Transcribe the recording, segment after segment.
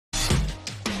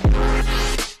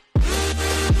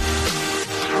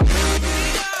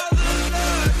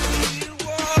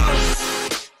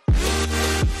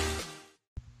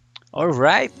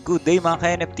Alright, good day mga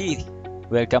ka-NFT.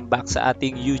 Welcome back sa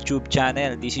ating YouTube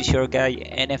channel. This is your guy,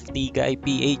 NFT Guy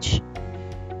PH.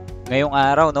 Ngayong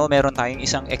araw, meron tayong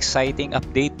isang exciting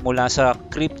update mula sa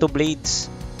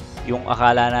Cryptoblades. Yung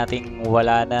akala nating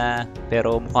wala na,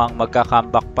 pero mukhang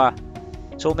magka-comeback pa.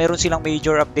 So, meron silang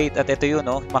major update at ito yun,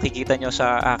 makikita nyo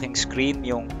sa aking screen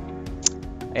yung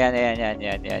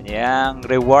Yang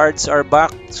rewards are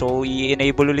back. So,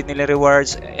 i-enable ulit nila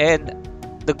rewards and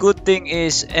the good thing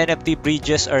is NFT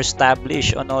bridges are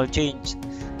established on all chains.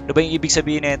 Ano ba yung ibig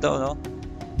sabihin nito,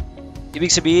 Ibig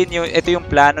sabihin ito yung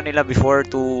plano nila before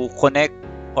to connect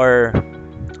or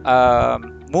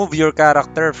move your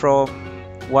character from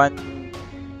one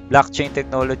blockchain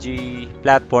technology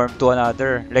platform to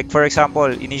another. Like for example,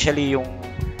 initially yung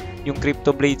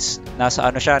Cryptoblades nasa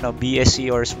BSC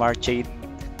or smart chain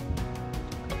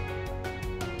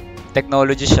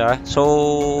technology siya.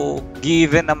 So,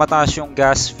 given na mataas yung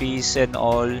gas fees and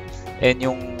all, and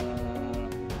yung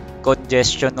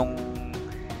congestion ng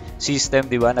system,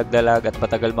 di ba, naglalag at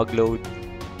matagal mag-load,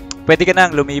 pwede ka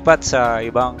nang lumipat sa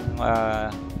ibang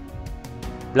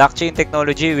blockchain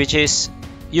technology which is,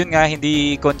 yun nga,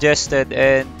 hindi congested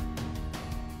and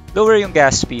lower yung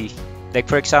gas fee.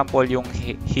 Like for example, yung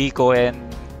HECO and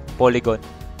Polygon.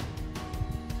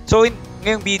 So,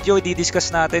 ngayong video,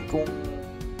 i-discuss natin kung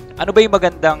ano ba yung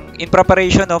magandang in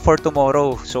preparation for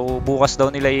tomorrow. So bukas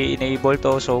daw nila i-enable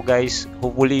to. So guys,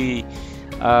 hopefully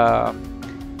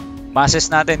ma-assess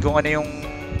natin kung ano yung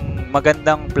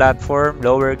magandang platform,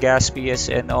 lower gas fees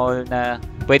and all na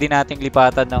pwede nating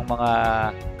lipatan ng mga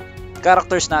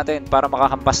characters natin para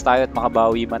makahampas tayo at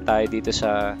makabawi man tayo dito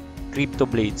sa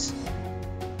Cryptoblades.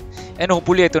 And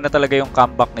hopefully ito na talaga yung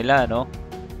comeback nila,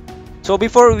 So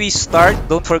before we start,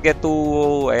 don't forget to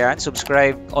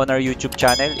subscribe on our YouTube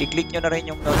channel. I-click nyo na rin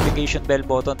yung notification bell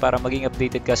button para maging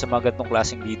updated ka sa mga ganitong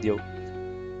klaseng video.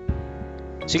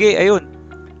 Sige, ayun.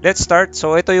 Let's start.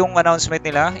 So ito yung announcement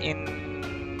nila in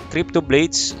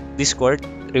Cryptoblades Discord.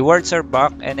 Rewards are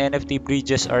back and NFT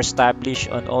bridges are established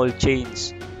on all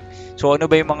chains. So ano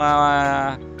ba yung mga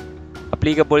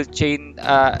applicable chain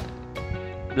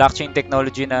blockchain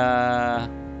technology na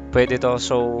pwede to?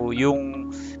 So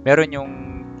meron yung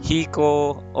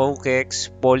HECO,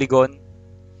 OKEX, Polygon,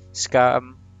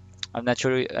 Scam. I'm not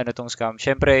sure ano tong Scam.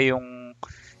 Syempre yung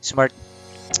smart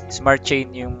chain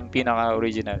yung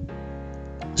pinaka-original.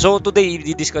 So today,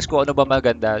 i-discuss ko ano ba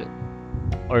maganda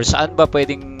or saan ba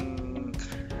pwedeng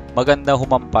maganda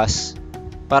humampas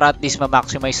para at least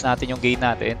ma-maximize natin yung gain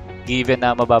natin given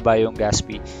na mababa yung gas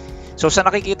fee. So sa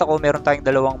nakikita ko, meron tayong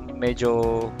dalawang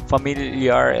medyo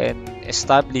familiar and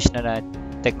established na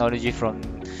technology from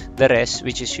the rest,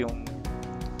 which is yung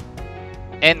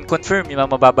and confirm yung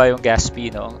mababa yung gas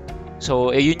fee,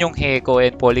 So yun yung HECO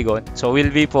and Polygon. So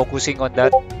we'll be focusing on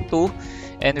that too,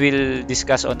 and we'll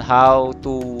discuss on how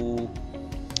to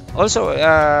also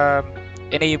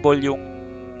enable yung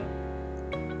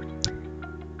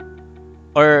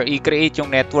or i-create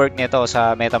yung network nito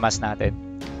sa MetaMask natin.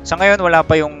 Sa ngayon wala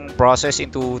pa yung process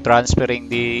into transferring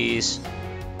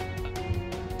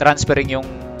yung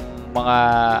mga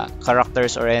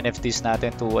characters or NFTs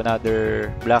natin to another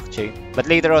blockchain. But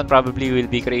later on, probably we'll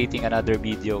be creating another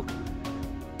video.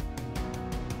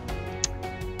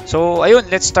 So,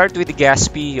 ayun, let's start with the gas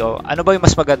fee. Ano ba yung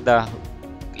mas maganda?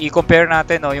 I-compare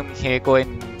natin yung HECO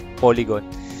and Polygon.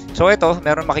 So, ito,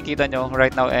 meron makikita nyo.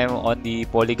 Right now, I'm on the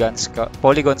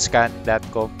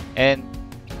polygonscan.com and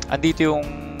andito yung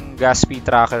gas fee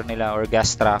tracker nila or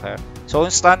gas tracker. So,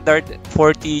 yung standard,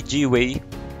 40 𝐥𝐴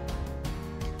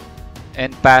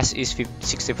and pass is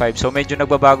 65. So medyo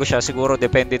nagbabago siya, siguro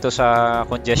depende to sa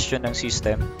congestion ng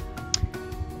system.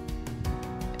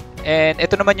 And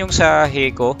ito naman yung sa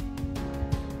HECO.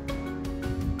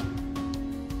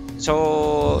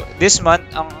 So this month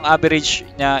ang average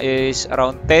niya is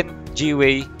around 10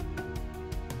 𝐥𝐴.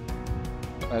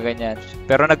 Ganyan.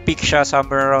 Pero nag-peak siya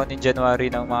somewhere around in January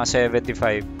ng mga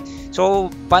 75. So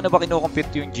paano ba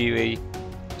kino-compute yung 𝐥𝐴?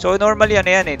 So normally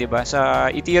yan di ba? Sa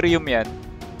Ethereum yan.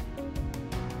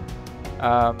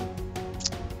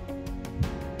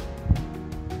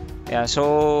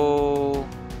 So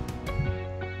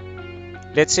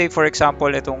let's say for example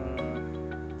itong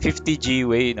 50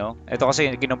 𝐥𝐴, ito kasi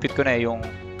kinompute ko na yung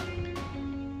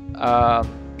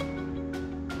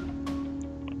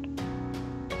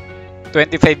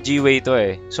 25 𝐥𝐴 to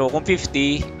So kung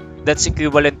 50, that's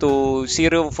equivalent to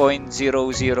 0.0000050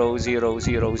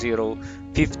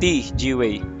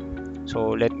 𝐥𝐴.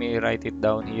 So let me write it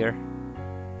down here.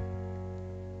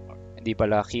 Hindi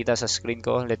pala kita sa screen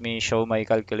ko. Let me show my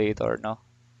calculator,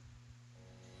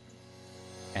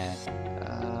 And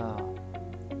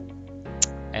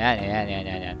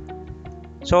Ayan.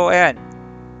 So, ayan.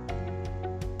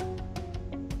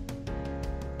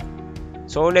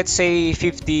 So, let's say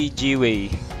 50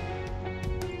 𝐥𝐴.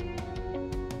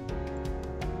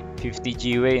 50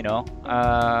 𝐥𝐴, no?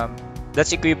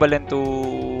 That's equivalent to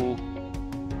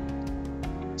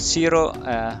 0,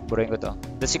 burahin ko to.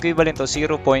 That's equivalent to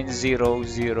 0.00050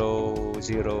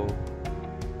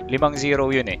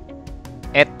 yun eh.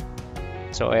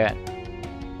 So, ayan.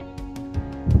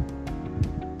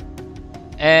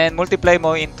 And multiply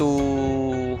mo into,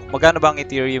 magkano ba ang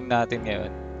Ethereum natin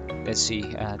ngayon? Let's see.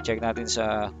 Check natin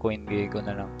sa CoinGecko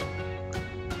na lang.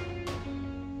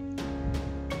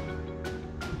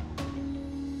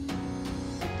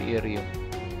 Ethereum.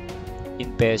 In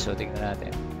peso, tingnan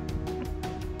natin.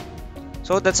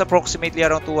 So, that's approximately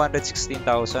around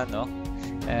 216,000, no?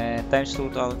 And times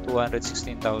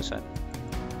 216,000.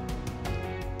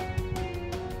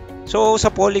 So, sa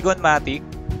Polygon MATIC,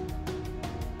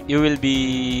 you will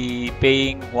be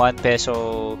paying 1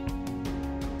 peso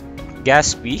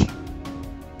gas fee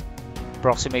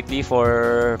approximately for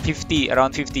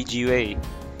around 50 𝐥𝐴.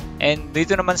 And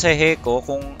dito naman sa HECO,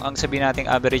 kung ang sabihin natin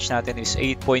average natin is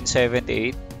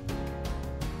 8.78,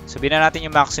 sabihin na natin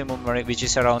yung maximum which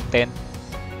is around 10,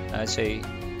 say.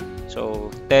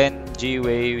 So 10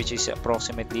 𝐥𝐴, which is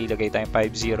approximately, lagay tayong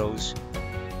 5 zeros,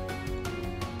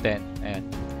 10, ayan,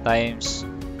 times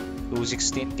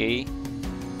 216k.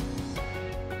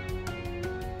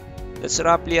 That's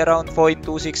roughly around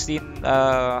 0.216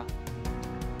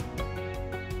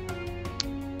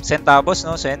 centavos,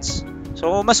 no? Cents.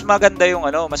 So mas maganda yung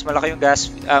mas malaki yung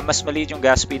mas maliit yung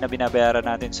gas fee na binabayaran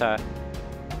natin sa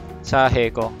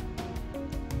HECO.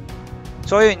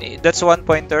 So yun, that's one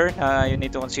pointer you need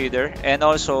to consider. And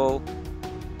also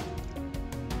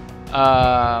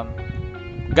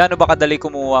gaano ba kadali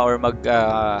kumuha or mag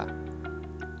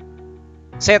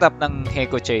setup ng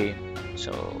HECO chain.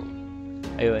 So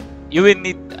ayun.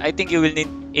 I think you will need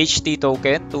HT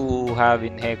token to have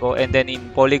in HECO, and then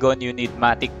in Polygon you need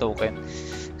MATIC token.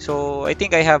 So I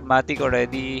think I have MATIC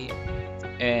already,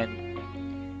 and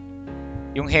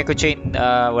yung HECO chain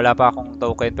wala pa akong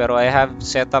token, pero I have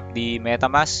set up the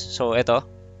MetaMask. So ito.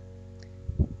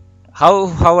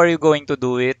 How are you going to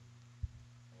do it?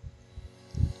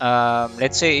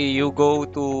 Let's say you go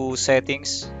to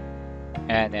settings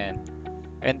and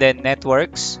then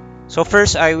networks. So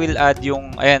first I will add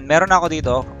yung, ayan, meron ako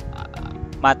dito,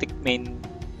 MATIC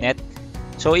Mainnet.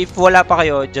 So if wala pa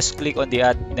kayo, just click on the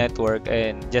add network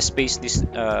and just paste this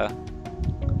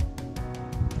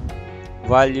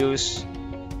values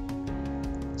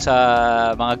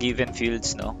sa mga given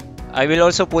fields, no? I will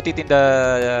also put it in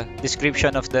the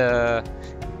description of the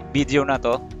video na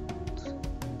to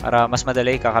para mas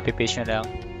madali, kaka-copy paste nyo lang.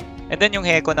 And then yung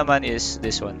HECO naman is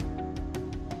this one.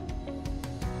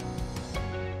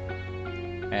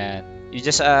 And you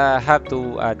just have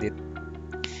to add it.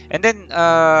 And then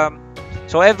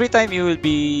so every time you will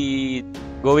be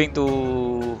going to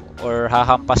or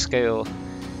hahampas kayo,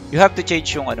 you have to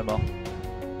change yung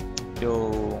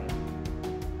yung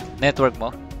network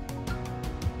mo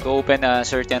to open a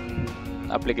certain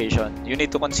application. You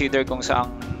need to consider kung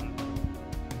saang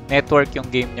network yung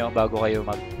game nyo bago kayo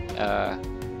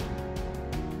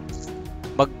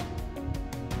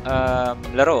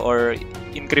laro or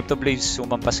in Cryptoblades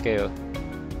sumampas kayo.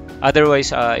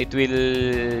 Otherwise, it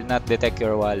will not detect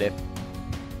your wallet.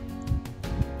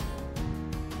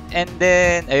 And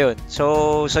then, ayun.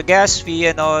 So, sa gas fee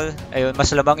and all, ayun,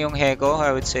 mas labang yung HECO,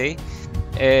 I would say.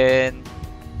 And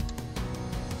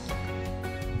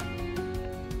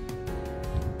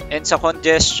sa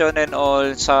congestion and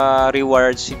all, sa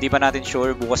rewards, hindi pa natin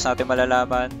sure. Bukas natin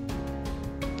malalaman.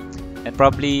 And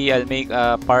probably, I'll make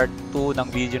a part 2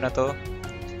 ng video na to.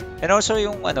 And also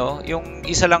yung yung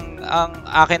isa lang ang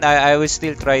akin, I will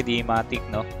still try the MATIC,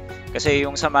 no? Kasi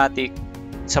yung sa MATIC,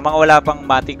 sa mga wala pang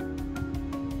MATIC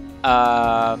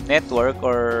network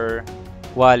or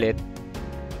wallet,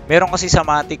 meron kasi sa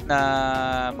MATIC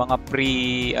na mga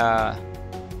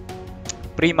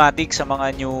pre-MATIC sa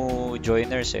mga new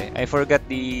joiners eh. I forgot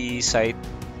the site.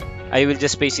 I will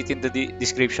just paste it in the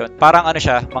description. Parang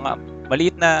siya, mga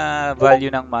maliit na value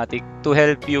ng MATIC to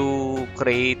help you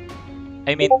create,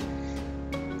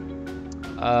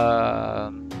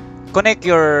 connect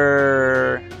your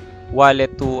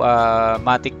wallet to a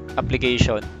MATIC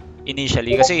application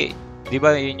initially. Kasi, di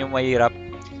ba, yun yung mahirap.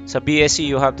 Sa BSC,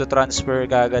 you have to transfer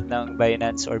kagad ng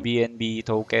Binance or BNB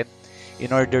token in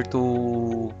order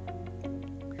to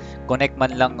connect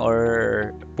man lang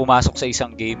or pumasok sa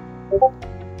isang game.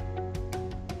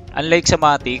 Unlike sa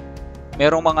MATIC,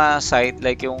 merong mga site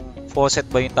like yung FAUCET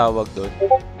ba yung tawag doon,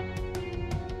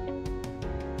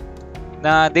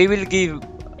 na they will give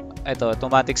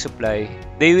automatic supply,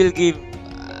 they will give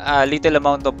a little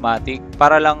amount of MATIC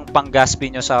para lang pang gas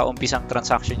fee nyo sa umpisang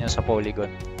transaction nyo sa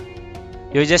Polygon.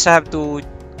 You just have to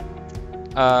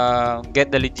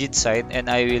get the legit site, and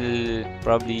I will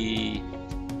probably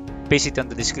paste it on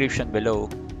the description below.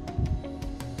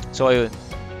 So ayun,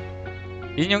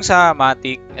 yun yung sa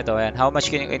MATIC. Ito yan, how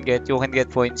much can you get? You can get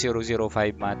 0.005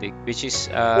 MATIC, which is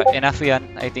enough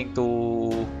yan, I think, to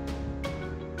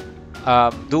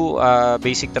do a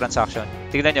basic transaction.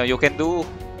 Tignan nyo, you can do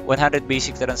 100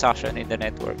 basic transaction in the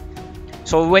network.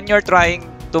 So when you're trying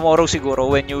tomorrow siguro,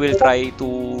 when you will try to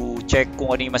check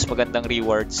kung ano yung mas magandang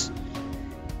rewards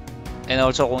and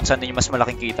also kung saan yung mas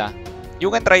malaking kita, you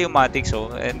can try yung MATIC.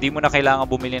 So hindi mo na kailangan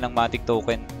bumili ng MATIC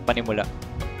token panimula.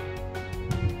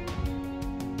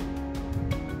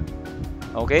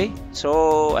 Okay?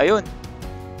 So ayun,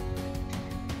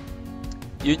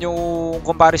 yun yung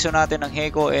comparison natin ng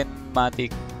HECO and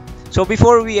MATIC. So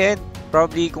before we end,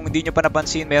 probably kung hindi nyo pa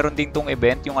napansin, meron din tong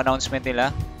event, yung announcement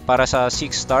nila para sa 6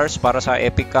 stars, para sa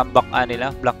epic comeback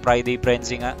nila, Black Friday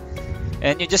frenzy nga.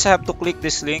 And you just have to click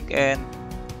this link and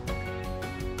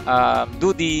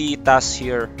do the task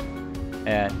here.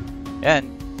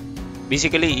 And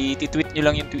basically, i-tweet nyo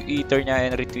lang yung Twitter nya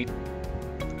and retweet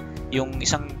yung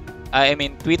isang,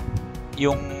 tweet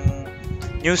yung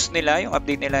news nila, yung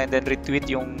update nila, and then retweet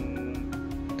yung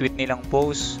tweet nilang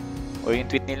post or yung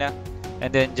tweet nila. And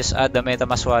then just add the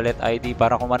MetaMask wallet ID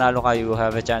para kung manalo ka, you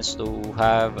have a chance to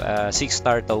have a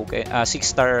 6-star token,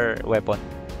 6-star weapon.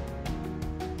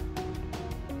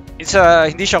 It's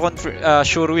hindi siya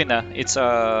sure win, it's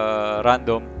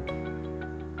random.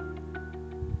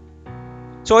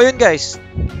 So ayun guys,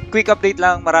 quick update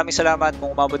lang. Maraming salamat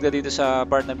kung umabot ka dito sa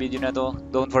part ng video na to.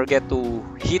 Don't forget to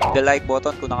hit the like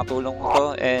button kung nakatulong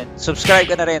ito, and subscribe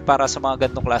ka na rin para sa mga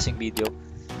ganitong klaseng video.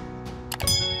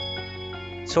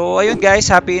 So ayun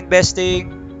guys, happy investing,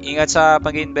 ingat sa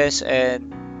pag-invest,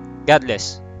 and God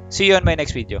bless. See you on my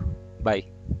next video. Bye.